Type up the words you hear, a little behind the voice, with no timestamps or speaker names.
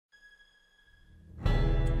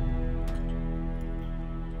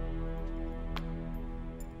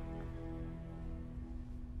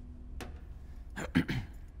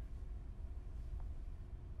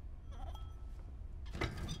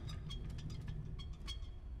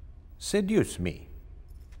Seduce me.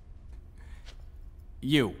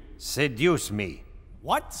 You. Seduce me.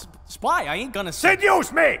 What? Spy, I ain't gonna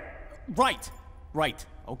Seduce me! Right.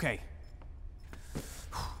 Okay.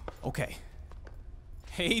 Okay.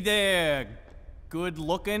 Hey there, good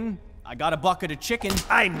looking. I got a bucket of chicken.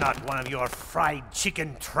 I'm not one of your fried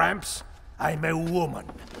chicken tramps. I'm a woman.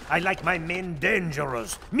 I like my men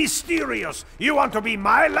dangerous, mysterious. You want to be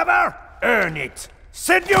my lover? Earn it.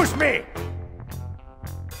 Seduce me!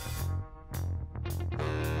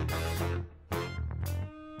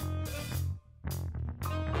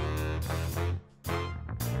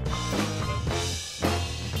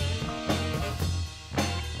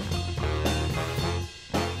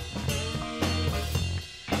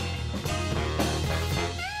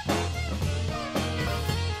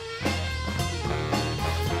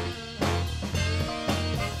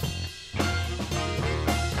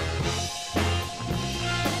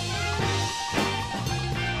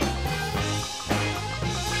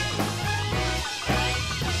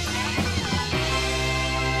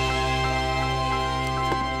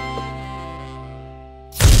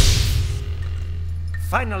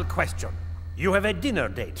 Final question. You have a dinner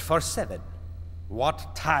date for 7.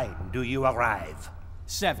 What time do you arrive?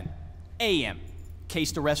 7 a.m.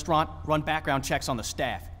 Case the restaurant, run background checks on the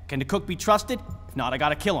staff. Can the cook be trusted? If not, I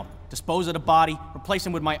gotta kill him. Dispose of the body, replace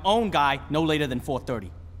him with my own guy, no later than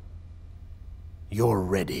 4:30. You're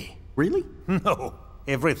ready. Really? No.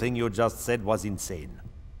 Everything you just said was insane.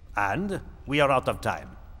 And we are out of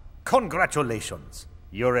time. Congratulations.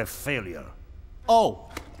 You're a failure. Oh.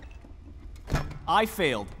 I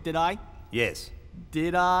failed, did I? Yes.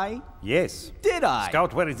 Did I? Yes. Did I?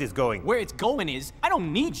 Scout, where is this going? Where it's going is, I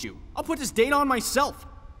don't need you. I'll put this date on myself.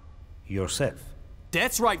 Yourself.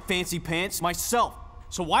 That's right, fancy pants, myself.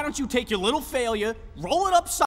 So why don't you take your little failure, roll it upside